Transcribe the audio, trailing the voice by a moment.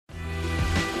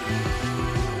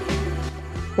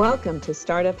Welcome to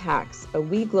Startup Hacks, a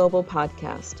We Global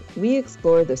podcast. We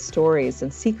explore the stories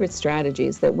and secret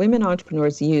strategies that women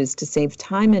entrepreneurs use to save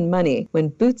time and money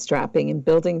when bootstrapping and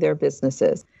building their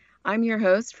businesses. I'm your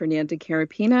host, Fernanda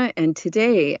Carapina, and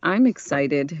today I'm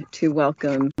excited to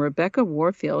welcome Rebecca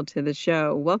Warfield to the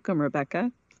show. Welcome,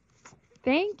 Rebecca.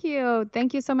 Thank you.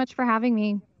 Thank you so much for having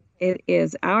me. It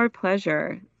is our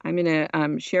pleasure. I'm going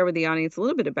to share with the audience a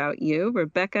little bit about you.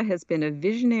 Rebecca has been a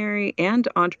visionary and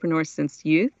entrepreneur since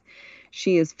youth.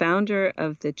 She is founder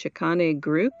of the Chicane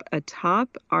Group, a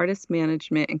top artist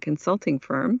management and consulting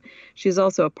firm. She's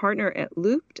also a partner at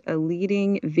Looped, a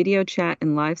leading video chat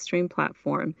and live stream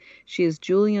platform. She is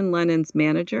Julian Lennon's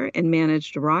manager and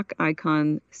managed rock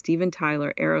icon Steven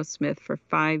Tyler Aerosmith for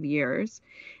 5 years.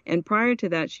 And prior to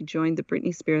that, she joined the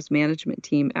Britney Spears management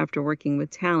team after working with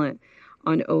talent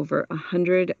on over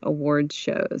 100 award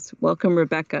shows. Welcome,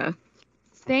 Rebecca.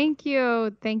 Thank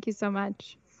you. Thank you so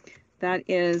much. That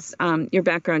is, your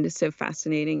background is so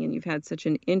fascinating, and you've had such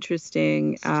an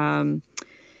interesting,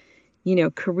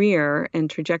 career and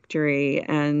trajectory.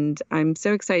 And I'm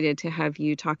so excited to have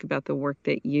you talk about the work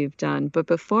that you've done. But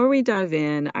before we dive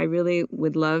in, I really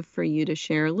would love for you to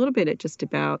share a little bit just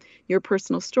about your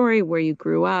personal story, where you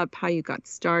grew up, how you got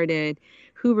started,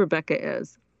 who Rebecca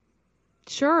is.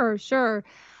 Sure.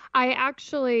 I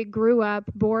actually grew up,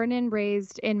 born and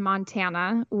raised in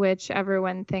Montana, which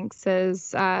everyone thinks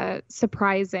is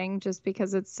surprising just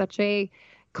because it's such a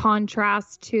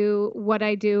contrast to what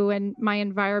I do in my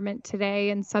environment today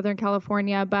in Southern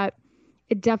California. But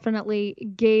it definitely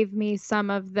gave me some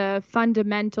of the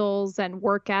fundamentals and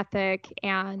work ethic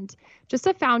and just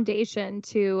a foundation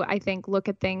to, I think, look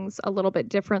at things a little bit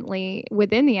differently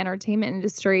within the entertainment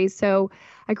industry. So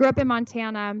I grew up in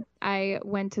Montana. I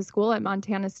went to school at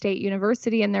Montana State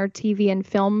University in their TV and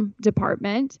film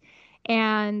department.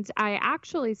 And I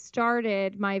actually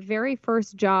started, my very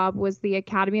first job was the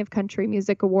Academy of Country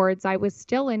Music Awards. I was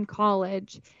still in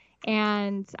college.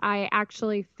 And I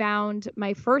actually found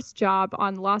my first job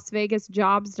on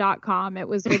LasVegasJobs.com. It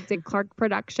was with Dick Clark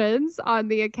Productions on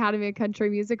the Academy of Country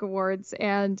Music Awards.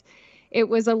 And it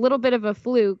was a little bit of a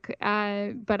fluke,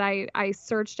 but I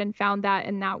searched and found that,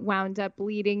 and that wound up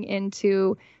leading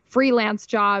into freelance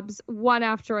jobs, one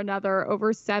after another,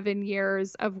 over 7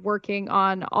 years of working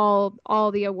on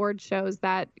all the award shows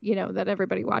that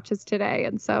everybody watches today.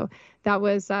 And so that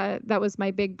was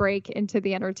my big break into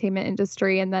the entertainment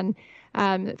industry. And then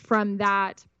from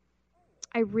that,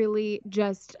 I really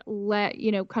just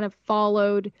kind of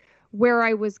followed where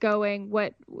I was going,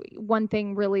 what one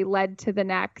thing really led to the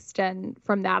next. And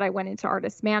from that, I went into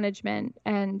artist management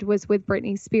and was with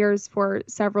Britney Spears for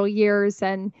several years,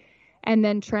 and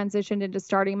then transitioned into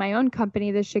starting my own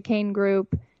company, the Chicane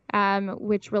Group,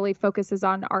 which really focuses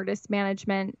on artist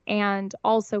management and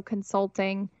also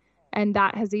consulting. And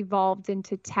that has evolved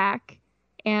into tech.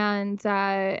 And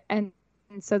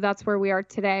so that's where we are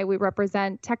today. We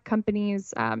represent tech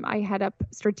companies. I head up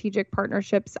strategic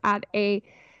partnerships at a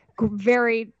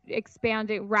very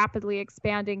rapidly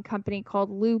expanding company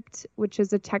called Looped, which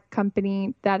is a tech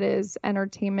company that is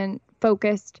entertainment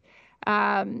focused,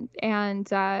 and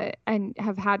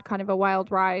have had kind of a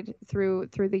wild ride through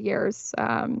the years,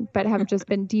 but have just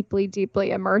been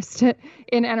deeply immersed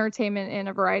in entertainment in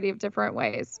a variety of different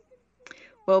ways.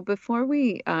 Well, before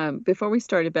we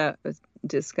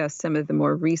discuss some of the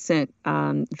more recent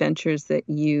ventures that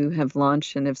you have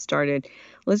launched and have started,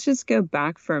 let's just go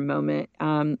back for a moment.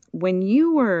 When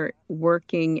you were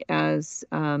working as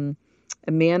a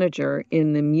manager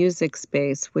in the music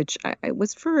space, which I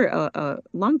was for a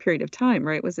long period of time,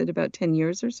 right? Was it about 10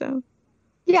 years or so?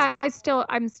 Yeah,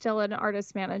 I'm still an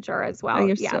artist manager as well. Oh,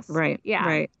 you're yes. Still, right. Yeah.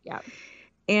 Right. Yeah.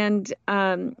 And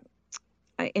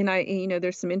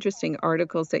there's some interesting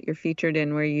articles that you're featured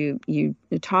in where you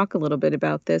talk a little bit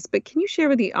about this, but can you share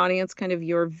with the audience kind of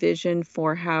your vision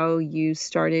for how you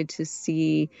started to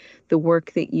see the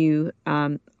work that you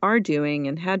are doing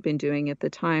and had been doing at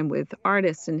the time with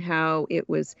artists, and how it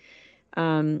was,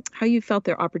 how you felt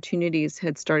their opportunities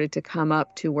had started to come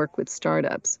up to work with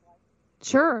startups?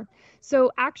 Sure.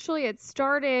 So actually it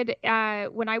started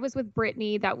when I was with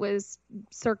Britney. That was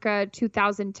circa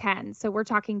 2010. So we're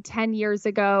talking 10 years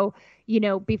ago,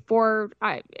 before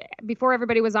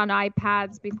everybody was on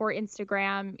iPads, before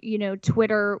Instagram,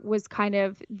 Twitter was kind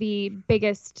of the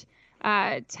biggest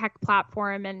tech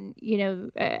platform, and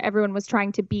everyone was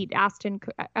trying to beat Ashton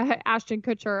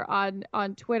Kutcher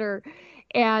on Twitter,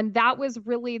 and that was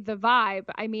really the vibe.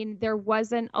 I mean, there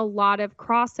wasn't a lot of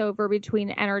crossover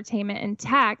between entertainment and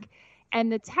tech, and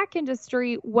the tech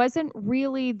industry wasn't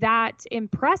really that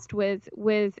impressed with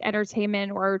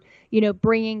entertainment or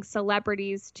bringing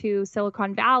celebrities to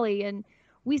Silicon Valley. And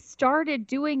we started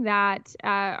doing that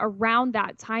around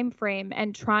that time frame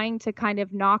and trying to kind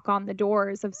of knock on the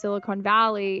doors of Silicon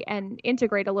Valley and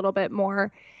integrate a little bit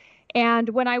more. And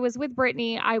when I was with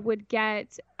Brittany, I would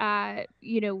get,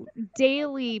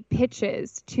 daily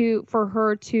pitches for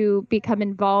her to become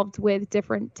involved with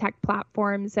different tech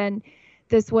platforms. And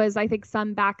this was, I think,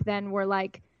 some back then were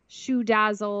like Shoe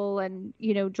Dazzle, and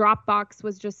Dropbox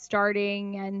was just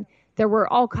starting, and there were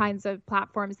all kinds of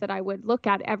platforms that I would look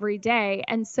at every day.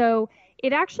 And so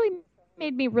it actually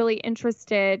made me really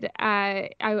interested. I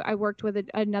worked with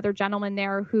another gentleman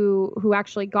there who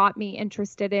actually got me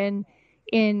interested in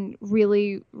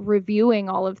really reviewing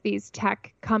all of these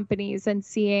tech companies and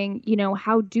seeing,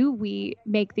 how do we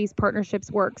make these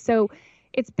partnerships work? So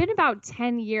it's been about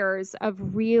 10 years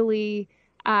of really,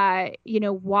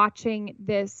 watching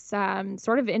this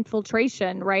sort of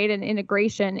infiltration, right, and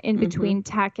integration in between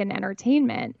tech and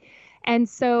entertainment. And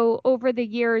so over the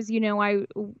years,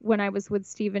 when I was with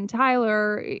Steven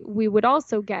Tyler, we would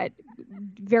also get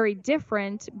very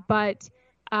different, but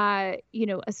a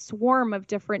swarm of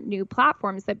different new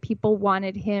platforms that people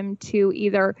wanted him to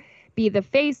either be the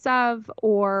face of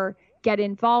or get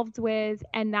involved with.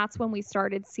 And that's when we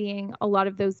started seeing a lot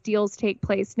of those deals take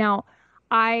place. Now,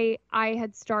 I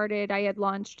had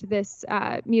launched this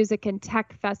music and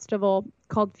tech festival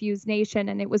called Fuse Nation,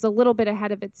 and it was a little bit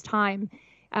ahead of its time.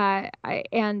 The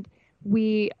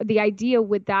idea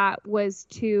with that was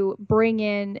to bring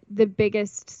in the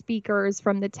biggest speakers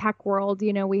from the tech world.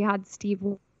 We had Steve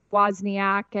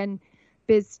Wozniak and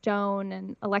Biz Stone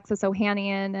and Alexis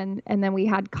Ohanian, and then we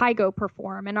had Kygo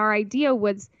perform. And our idea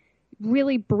was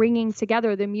really bringing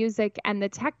together the music and the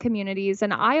tech communities.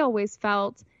 And I always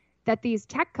felt that these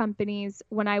tech companies,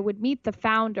 when I would meet the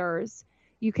founders,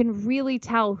 you can really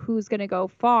tell who's going to go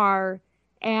far.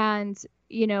 And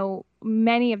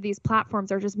many of these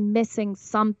platforms are just missing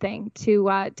something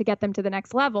to get them to the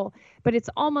next level. But it's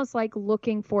almost like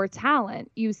looking for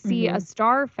talent. You see a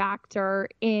star factor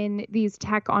in these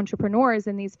tech entrepreneurs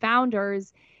and these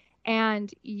founders.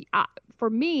 And for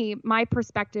me, my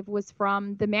perspective was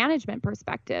from the management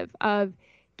perspective of,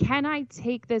 can I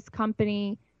take this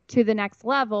company to the next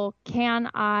level? Can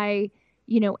I,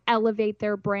 elevate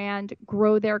their brand,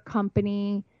 grow their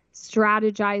company,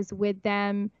 strategize with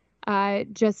them,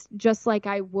 just like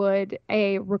I would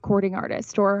a recording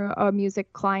artist or a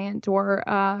music client or,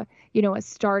 a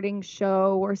starting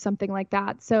show or something like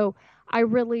that. So I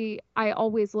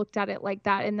always looked at it like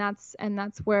that. And that's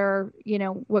where,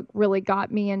 what really got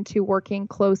me into working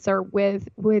closer with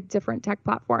different tech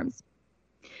platforms.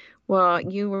 Well,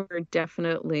 you were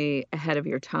definitely ahead of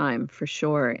your time for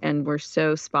sure. And we're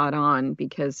so spot on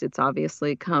because it's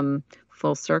obviously come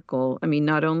full circle. I mean,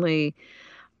 not only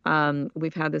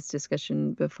we've had this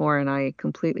discussion before, and I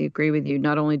completely agree with you.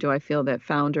 Not only do I feel that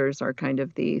founders are kind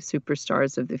of the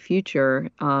superstars of the future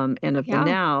and of the Yeah.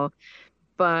 now,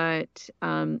 but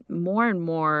more and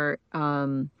more,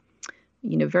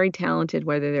 very talented,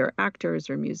 whether they're actors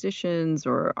or musicians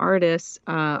or artists,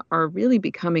 are really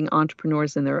becoming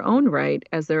entrepreneurs in their own right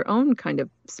as their own kind of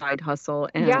side hustle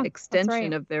and Yeah, that's extension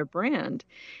right. of their brand.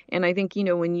 And I think,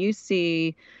 when you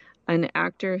see an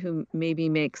actor who maybe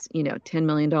makes, $10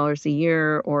 million a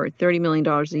year or $30 million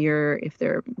a year, if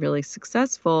they're really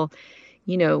successful,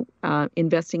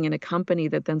 investing in a company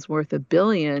that then's worth $1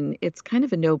 billion, it's kind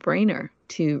of a no-brainer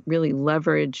to really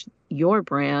leverage your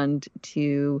brand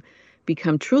to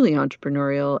become truly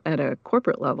entrepreneurial at a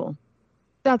corporate level.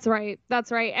 That's right.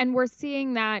 That's right. And we're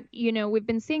seeing that, we've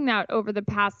been seeing that over the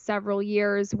past several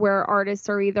years where artists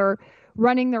are either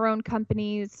running their own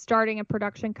companies, starting a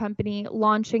production company,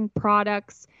 launching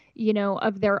products,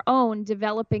 of their own,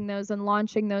 developing those and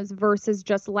launching those versus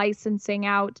just licensing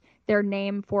out their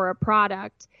name for a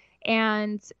product.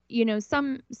 And,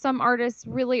 some artists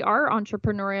really are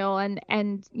entrepreneurial,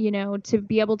 and to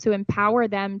be able to empower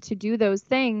them to do those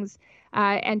things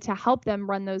and to help them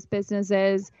run those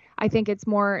businesses, I think it's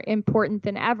more important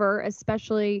than ever,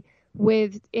 especially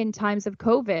in times of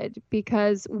COVID,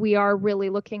 because we are really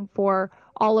looking for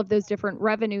all of those different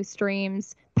revenue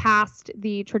streams past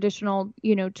the traditional,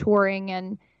 touring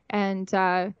and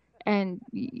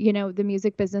the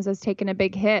music business has taken a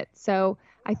big hit. So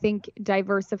I think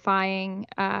diversifying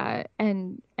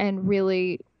and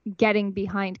really getting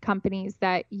behind companies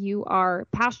that you are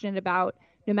passionate about,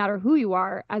 no matter who you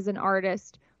are as an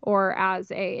artist or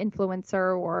as a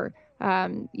influencer or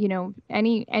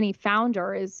any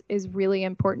founder is really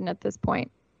important at this point.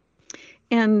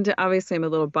 And obviously, I'm a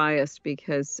little biased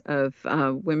because of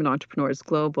Women Entrepreneurs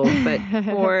Global, but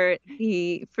for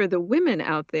the women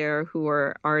out there who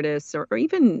are artists or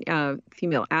even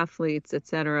female athletes, et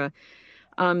cetera,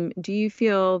 Do you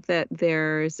feel that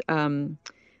there's an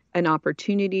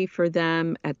opportunity for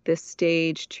them at this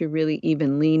stage to really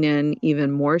even lean in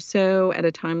even more so at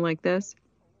a time like this?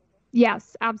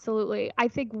 Yes, absolutely. I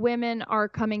think women are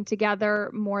coming together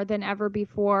more than ever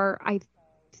before. I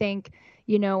think,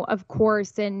 of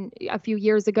course, and a few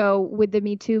years ago with the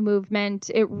Me Too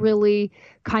movement, it really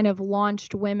kind of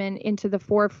launched women into the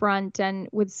forefront. And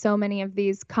with so many of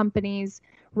these companies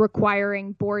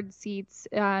requiring board seats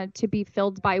to be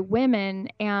filled by women,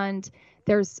 and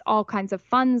there's all kinds of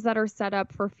funds that are set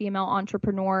up for female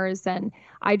entrepreneurs. And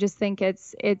I just think it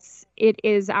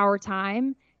is our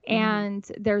time, Mhm.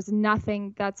 and there's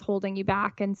nothing that's holding you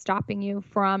back and stopping you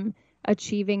from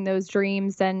achieving those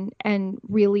dreams and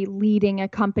really leading a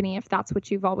company if that's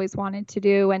what you've always wanted to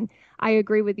do. And I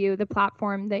agree with you, the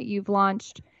platform that you've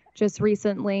launched just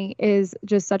recently is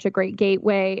just such a great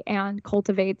gateway and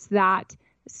cultivates that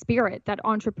spirit, that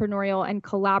entrepreneurial and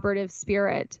collaborative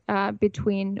spirit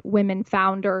between women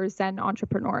founders and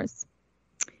entrepreneurs.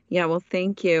 Yeah, well,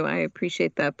 thank you. I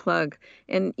appreciate that plug.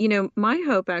 And, my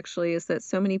hope actually is that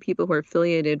so many people who are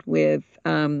affiliated with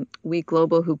We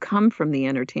Global who come from the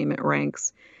entertainment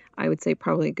ranks, I would say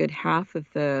probably a good half of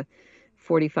the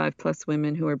 45 plus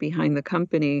women who are behind the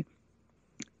company,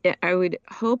 I would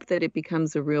hope that it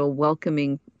becomes a real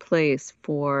welcoming place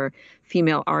for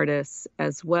female artists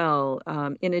as well,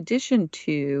 in addition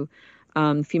to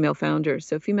female founders.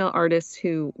 So, female artists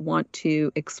who want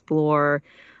to explore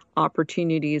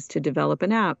opportunities to develop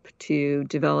an app, to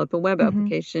develop a web Mm-hmm.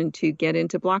 application, to get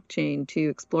into blockchain, to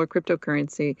explore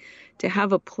cryptocurrency, to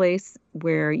have a place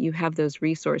where you have those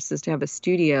resources, to have a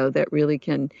studio that really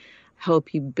can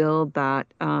help you build that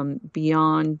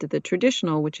beyond the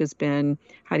traditional, which has been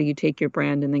how do you take your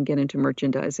brand and then get into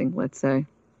merchandising, let's say,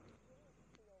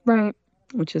 Right.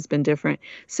 which has been different.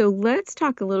 So let's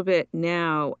talk a little bit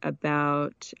now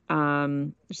about,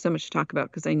 there's so much to talk about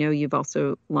because I know you've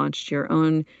also launched your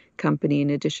own company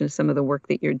in addition to some of the work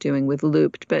that you're doing with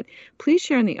Looped. But please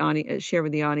share in the audience, share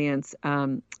with the audience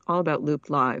all about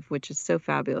Looped Live, which is so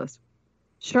fabulous.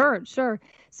 Sure, sure.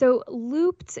 So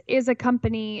Looped is a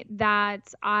company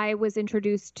that I was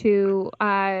introduced to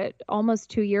almost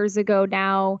 2 years ago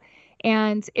now.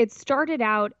 And it started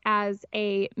out as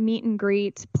a meet and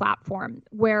greet platform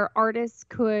where artists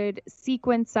could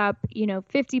sequence up,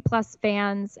 50 plus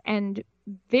fans and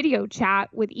video chat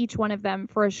with each one of them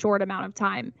for a short amount of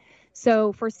time.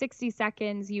 So for 60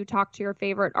 seconds, you talk to your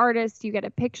favorite artist, you get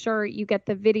a picture, you get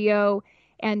the video,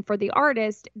 and for the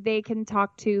artist, they can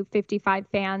talk to 55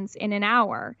 fans in an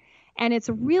hour. And it's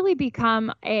really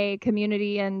become a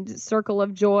community and circle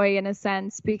of joy in a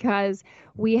sense because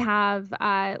we have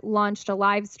launched a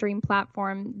live stream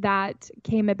platform that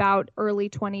came about early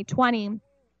 2020.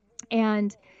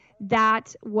 And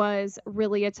that was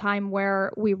really a time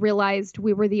where we realized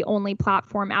we were the only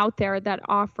platform out there that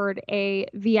offered a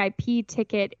VIP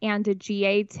ticket and a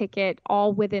GA ticket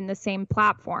all within the same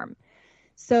platform.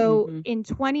 So Hmm. in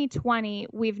 2020,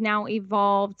 we've now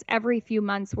evolved every few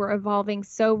months. We're evolving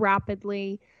so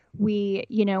rapidly.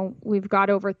 We've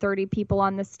got over 30 people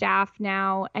on the staff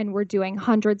now, and we're doing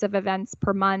hundreds of events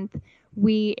per month.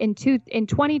 In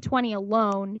 2020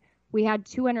 alone, we had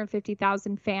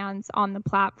 250,000 fans on the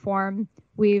platform.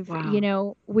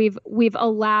 Wow. We've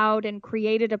allowed and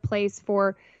created a place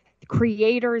for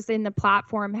creators in the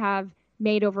platform have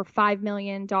made over $5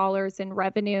 million in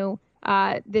revenue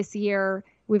this year.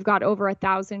 We've got over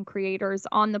 1,000 creators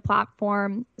on the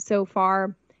platform so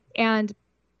far. And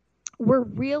we're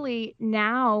really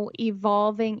now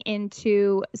evolving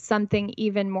into something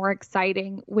even more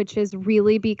exciting, which is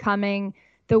really becoming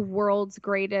the world's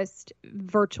greatest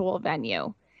virtual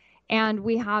venue. And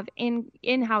we have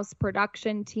in-house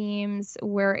production teams.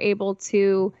 We're able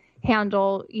to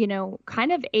handle,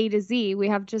 kind of A to Z. We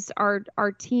have just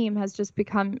our team has just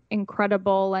become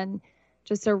incredible and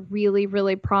just a really,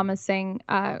 really promising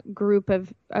group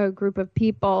of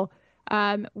people.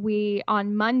 We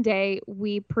on Monday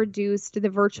we produced the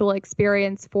virtual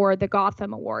experience for the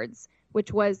Gotham Awards,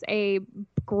 which was a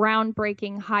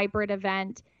groundbreaking hybrid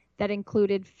event that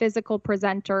included physical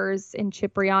presenters in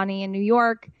Cipriani in New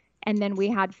York, and then we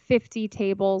had 50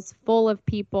 tables full of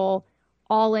people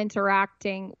all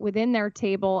interacting within their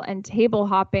table and table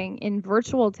hopping in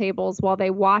virtual tables while they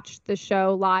watched the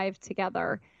show live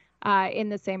together in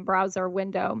the same browser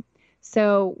window.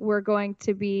 So we're going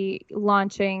to be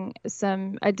launching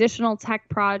some additional tech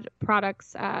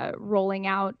products rolling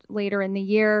out later in the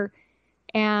year.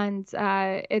 And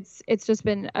it's just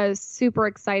been a super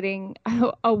exciting,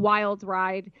 a wild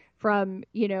ride from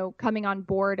coming on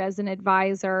board as an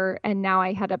advisor, and now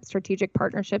I head up strategic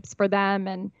partnerships for them,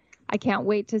 and I can't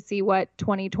wait to see what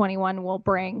 2021 will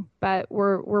bring. But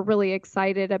we're really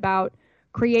excited about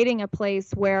creating a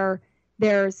place where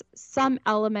there's some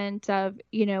element of,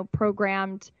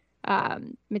 programmed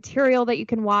material that you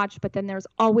can watch, but then there's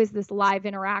always this live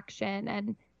interaction.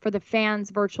 And for the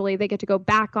fans virtually, they get to go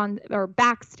back on or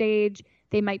backstage.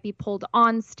 They might be pulled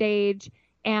on stage.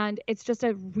 And it's just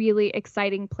a really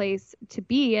exciting place to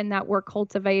be in, that we're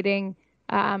cultivating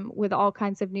with all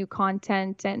kinds of new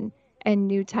content and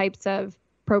new types of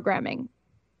programming.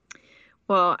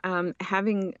 Well,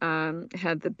 having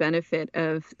had the benefit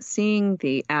of seeing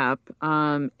the app,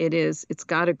 it's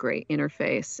got a great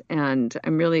interface, and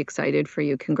I'm really excited for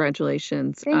you.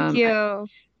 Congratulations. Thank you.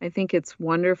 I think it's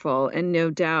wonderful, and no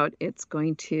doubt it's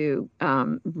going to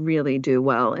really do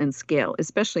well and scale,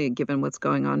 especially given what's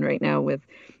going on right now with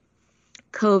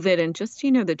COVID and just,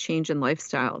 the change in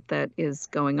lifestyle that is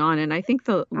going on. And I think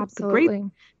Absolutely.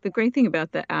 the great thing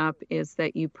about the app is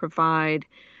that you provide,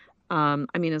 I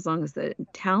mean, as long as the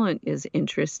talent is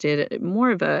interested,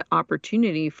 more of an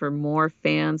opportunity for more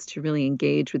fans to really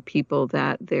engage with people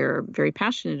that they're very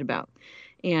passionate about,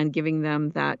 and giving them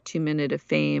that 2 minute of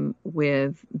fame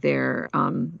with their,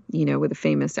 with a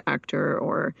famous actor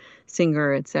or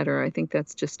singer, et cetera. I think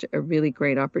that's just a really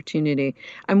great opportunity.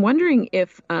 I'm wondering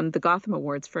if the Gotham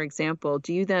Awards, for example,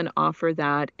 do you then offer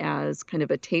that as kind of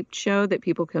a taped show that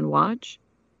people can watch?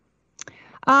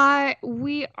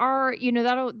 We are,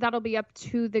 that'll be up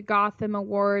to the Gotham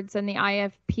Awards and the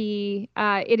IFP.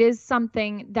 It is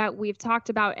something that we've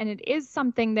talked about, and it is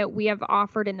something that we have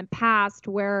offered in the past,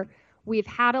 where we've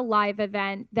had a live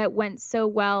event that went so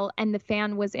well and the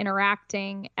fan was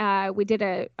interacting. We did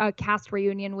a cast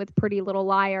reunion with Pretty Little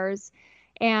Liars,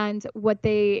 and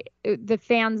the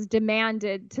fans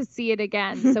demanded to see it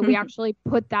again. So we actually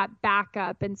put that back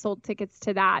up and sold tickets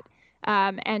to that.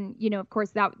 And of course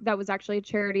that was actually a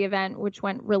charity event, which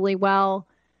went really well,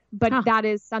 but that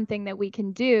is something that we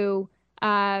can do.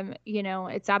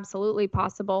 It's absolutely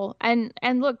possible. And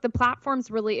look, the platform's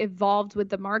really evolved with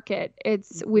the market.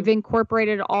 We've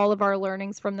incorporated all of our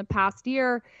learnings from the past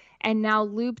year, and now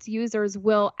Looped users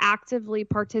will actively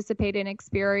participate in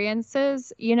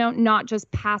experiences, not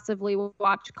just passively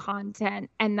watch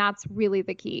content. And that's really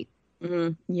the key.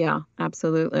 Yeah,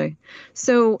 absolutely.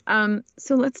 So,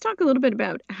 so let's talk a little bit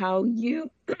about how you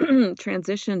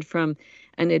transitioned from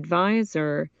an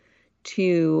advisor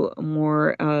to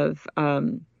more of,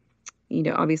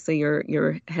 obviously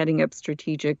you're heading up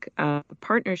strategic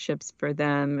partnerships for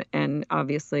them, and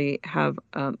obviously have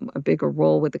a bigger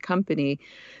role with the company.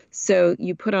 So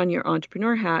you put on your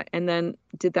entrepreneur hat, and then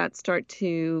did that start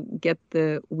to get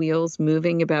the wheels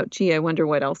moving about, gee, I wonder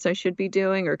what else I should be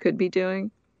doing or could be doing?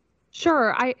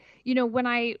 Sure. When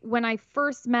I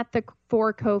first met the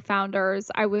four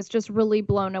co-founders, I was just really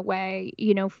blown away.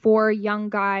 Four young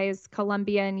guys,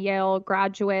 Columbia and Yale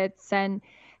graduates, and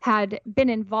had been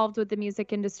involved with the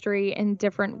music industry in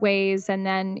different ways. And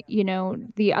then,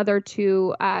 the other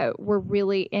two were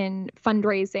really in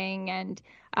fundraising, and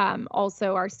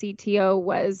also our CTO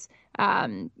was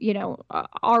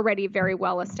already very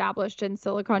well established in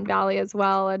Silicon Valley as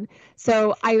well. And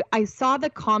so I saw the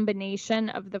combination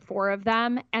of the four of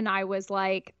them, and I was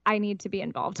like, I need to be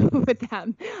involved with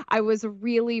them. I was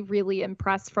really, really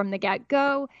impressed from the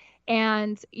get-go.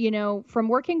 And, from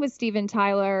working with Steven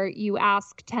Tyler, you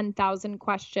ask 10,000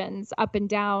 questions up and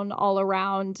down all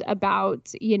around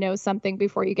about, something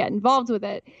before you get involved with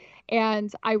it.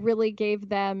 And I really gave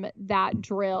them that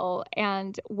drill.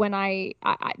 And when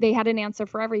they had an answer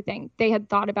for everything. They had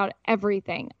thought about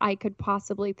everything I could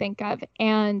possibly think of.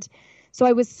 And so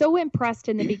I was so impressed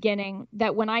in the beginning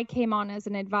that when I came on as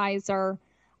an advisor,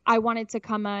 I wanted to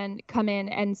come in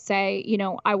and say,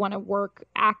 I want to work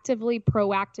actively,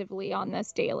 proactively on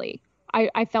this daily.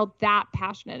 I felt that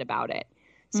passionate about it.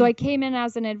 So I came in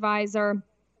as an advisor.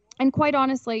 And quite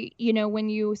honestly, when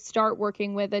you start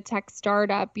working with a tech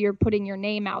startup, you're putting your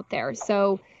name out there.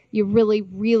 So you really,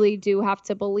 really do have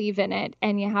to believe in it,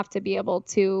 and you have to be able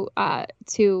to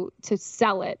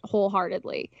sell it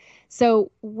wholeheartedly.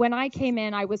 So when I came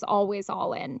in, I was always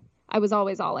all in. I was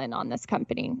always all in on this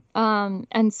company.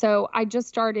 And so I just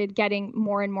started getting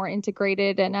more and more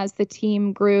integrated. And as the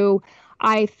team grew,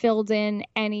 I filled in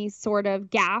any sort of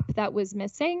gap that was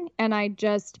missing. And I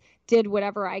just did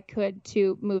whatever I could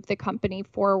to move the company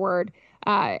forward.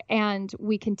 And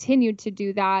we continued to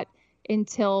do that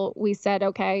until we said,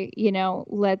 okay,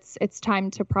 it's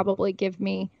time to probably give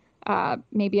me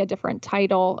maybe a different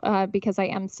title because I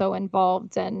am so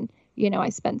involved, and, I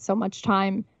spent so much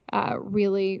time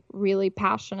really, really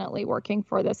passionately working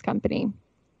for this company.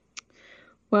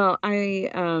 Well,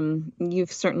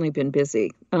 you've certainly been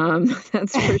busy.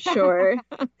 That's for sure.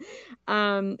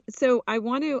 So I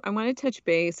want to touch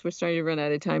base. We're starting to run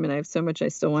out of time, and I have so much I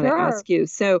still want to Sure. ask you.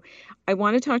 So I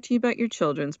want to talk to you about your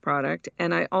children's product,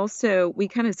 and we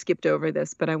kind of skipped over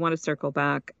this, but I want to circle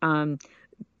back.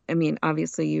 I mean,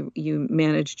 obviously you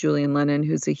manage Julian Lennon,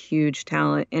 who's a huge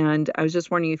talent, and I was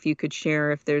just wondering if you could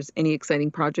share if there's any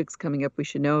exciting projects coming up we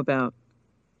should know about.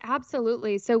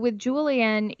 Absolutely. So with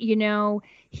Julian,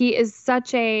 he is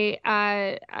such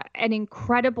an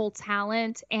incredible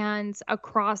talent and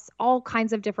across all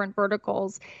kinds of different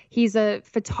verticals. He's a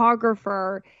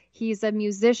photographer, he's a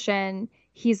musician,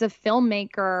 he's a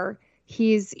filmmaker,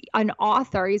 he's an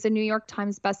author, he's a New York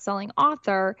Times bestselling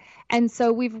author. And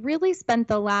so we've really spent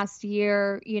the last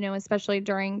year, especially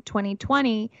during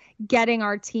 2020, getting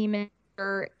our team in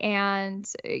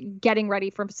and getting ready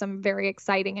for some very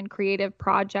exciting and creative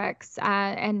projects.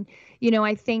 And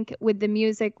I think with the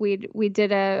music, we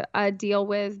did a deal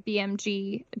with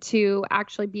BMG to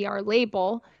actually be our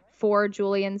label for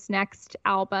Julian's next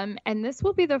album, and this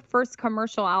will be the first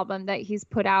commercial album that he's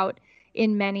put out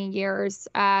in many years.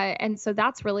 And so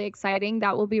that's really exciting.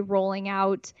 That will be rolling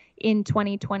out in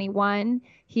 2021.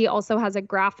 He also has a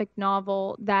graphic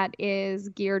novel that is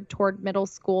geared toward middle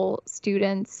school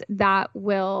students that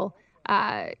will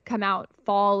come out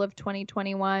fall of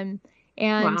 2021.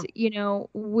 And Wow.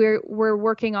 we're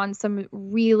working on some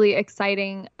really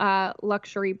exciting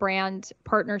luxury brand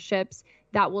partnerships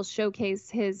that will showcase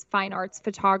his fine arts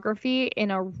photography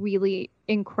in a really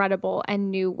incredible and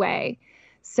new way.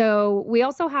 So we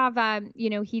also have,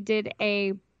 he did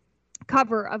a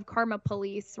cover of Karma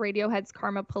Police, Radiohead's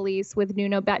Karma Police with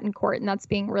Nuno Betancourt, and that's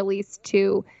being released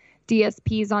to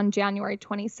DSPs on January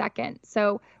 22nd.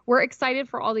 So we're excited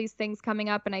for all these things coming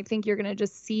up, and I think you're going to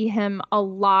just see him a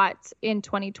lot in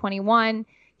 2021.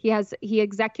 He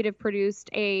executive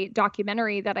produced a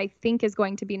documentary that I think is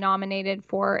going to be nominated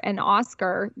for an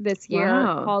Oscar this year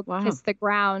Wow. called Wow. Kiss the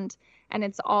Ground, and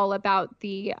it's all about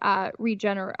the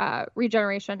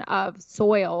regeneration of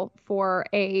soil for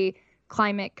a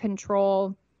climate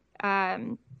control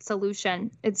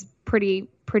solution. It's pretty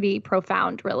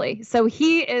profound, really. So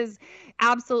he is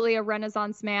absolutely a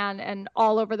Renaissance man and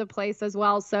all over the place as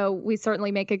well. So we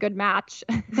certainly make a good match.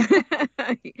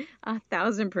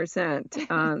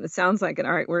 1,000%. It sounds like it.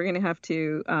 All right, we're going to have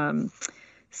to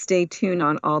stay tuned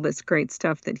on all this great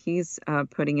stuff that he's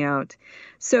putting out.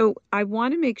 So I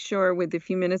want to make sure, with the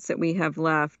few minutes that we have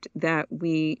left, that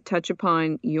we touch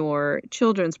upon your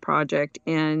children's project.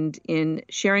 And in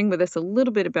sharing with us a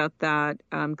little bit about that,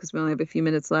 because we only have a few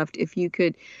minutes left, if you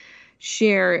could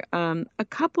share a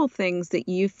couple things that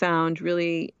you found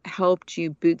really helped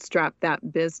you bootstrap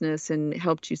that business and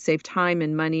helped you save time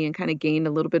and money and kind of gain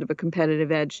a little bit of a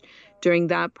competitive edge during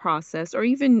that process, or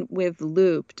even with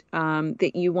Looped,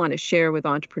 that you want to share with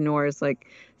entrepreneurs, like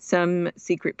some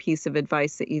secret piece of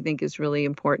advice that you think is really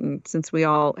important since we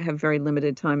all have very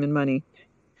limited time and money.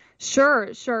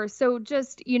 Sure, sure. So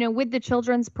just, with the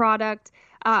children's product,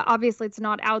 obviously it's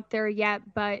not out there yet,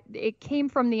 but it came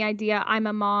from the idea. I'm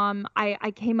a mom.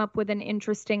 I came up with an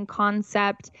interesting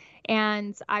concept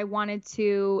and I wanted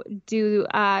to do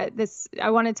this. I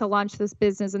wanted to launch this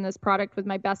business and this product with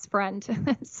my best friend.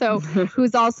 So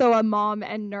who's also a mom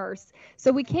and nurse.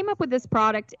 So we came up with this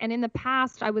product. And in the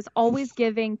past, I was always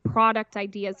giving product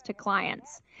ideas to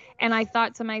clients. And I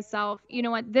thought to myself, you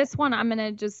know what, this one I'm going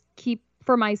to just keep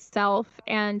for myself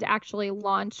and actually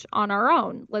launch on our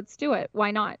own. Let's do it. Why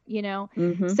not?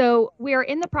 Hmm. So we're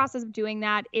in the process of doing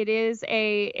that.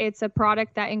 It's a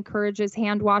product that encourages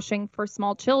hand washing for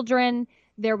small children.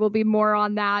 There will be more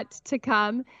on that to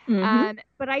come. Hmm.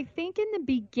 But I think in the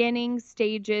beginning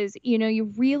stages,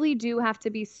 you really do have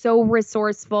to be so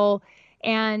resourceful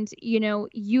and,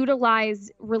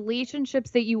 utilize relationships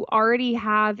that you already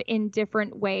have in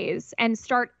different ways and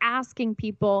start asking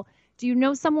people, do you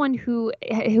know someone who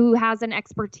has an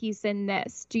expertise in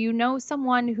this? Do you know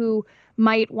someone who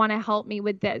might want to help me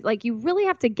with this? Like, you really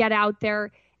have to get out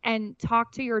there and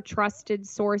talk to your trusted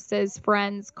sources,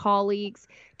 friends, colleagues,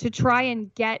 to try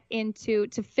and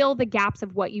to fill the gaps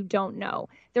of what you don't know.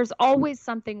 There's always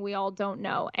something we all don't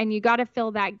know, and you got to fill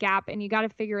that gap and you got to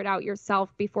figure it out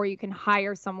yourself before you can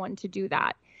hire someone to do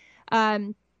that.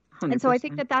 And so I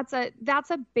think 100%. that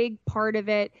that's a big part of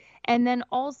it. And then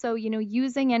also,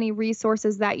 using any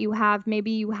resources that you have.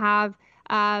 Maybe you have,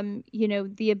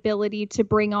 the ability to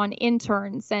bring on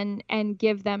interns and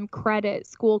give them credit,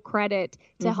 school credit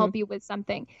to Hmm. help you with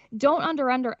something. Don't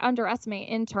underestimate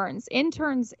interns.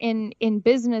 Interns in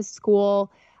business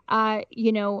school. by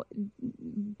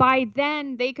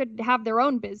then they could have their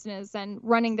own business and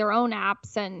running their own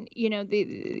apps. And,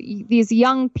 these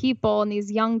young people and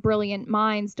these young, brilliant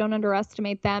minds, don't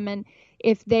underestimate them. And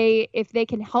if they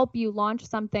can help you launch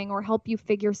something or help you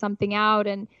figure something out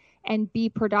and be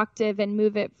productive and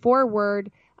move it forward,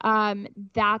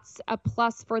 that's a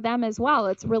plus for them as well.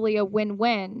 It's really a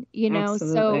win-win,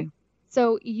 Absolutely.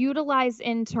 So utilize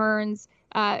interns,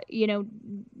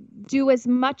 do as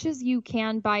much as you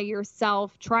can by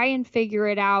yourself, try and figure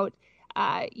it out,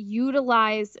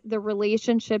 utilize the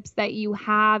relationships that you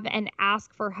have and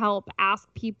ask for help,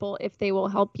 ask people if they will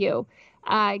help you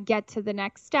get to the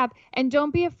next step. And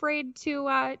don't be afraid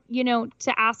to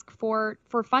ask for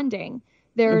funding.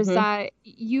 There's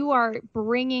you are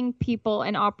bringing people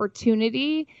an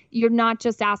opportunity. You're not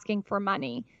just asking for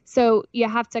money. So you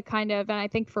have to kind of, and I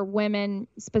think for women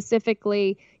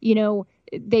specifically,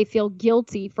 they feel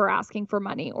guilty for asking for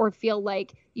money or feel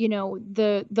like,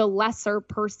 the lesser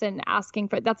person asking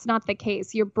for it. That's not the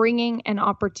case. You're bringing an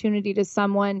opportunity to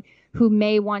someone who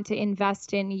may want to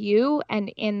invest in you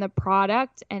and in the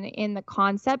product and in the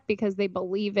concept because they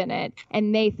believe in it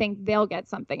and they think they'll get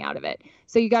something out of it.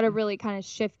 So you got to really kind of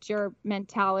shift your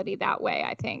mentality that way,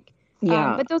 I think.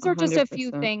 Yeah, But those are just a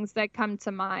few 100%. things that come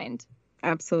to mind.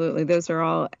 Absolutely. Those are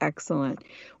all excellent.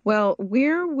 Well,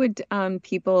 where would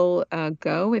people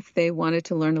go if they wanted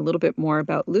to learn a little bit more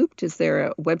about Looped? Is there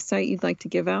a website you'd like to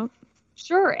give out?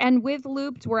 Sure. And with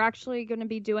Looped, we're actually going to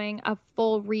be doing a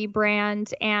full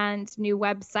rebrand and new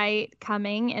website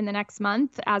coming in the next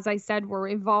month. As I said, we're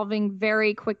evolving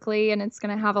very quickly and it's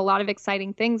going to have a lot of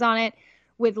exciting things on it.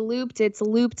 With Looped, it's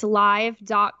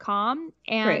loopedlive.com.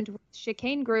 And Great. with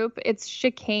Chicane Group, it's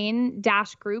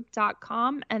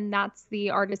chicane-group.com. And that's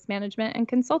the artist management and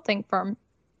consulting firm.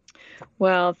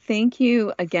 Well, thank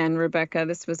you again, Rebecca.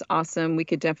 This was awesome. We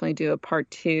could definitely do a part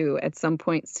 2 at some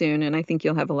point soon, and I think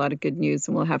you'll have a lot of good news,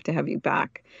 and we'll have to have you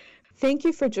back. Thank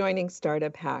you for joining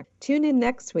Startup Hack. Tune in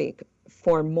next week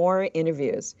for more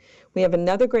interviews. We have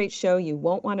another great show you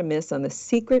won't want to miss on the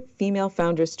secret female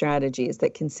founder strategies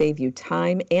that can save you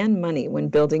time and money when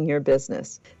building your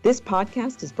business. This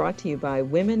podcast is brought to you by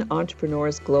Women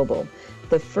Entrepreneurs Global,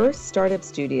 the first startup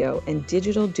studio and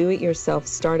digital do-it-yourself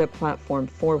startup platform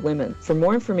for women. For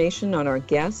more information on our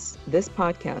guests, this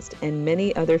podcast, and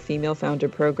many other female founder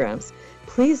programs,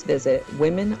 please visit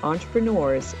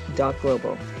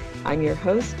womenentrepreneurs.global. I'm your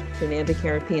host, Fernanda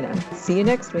Carapina. See you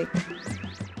next week.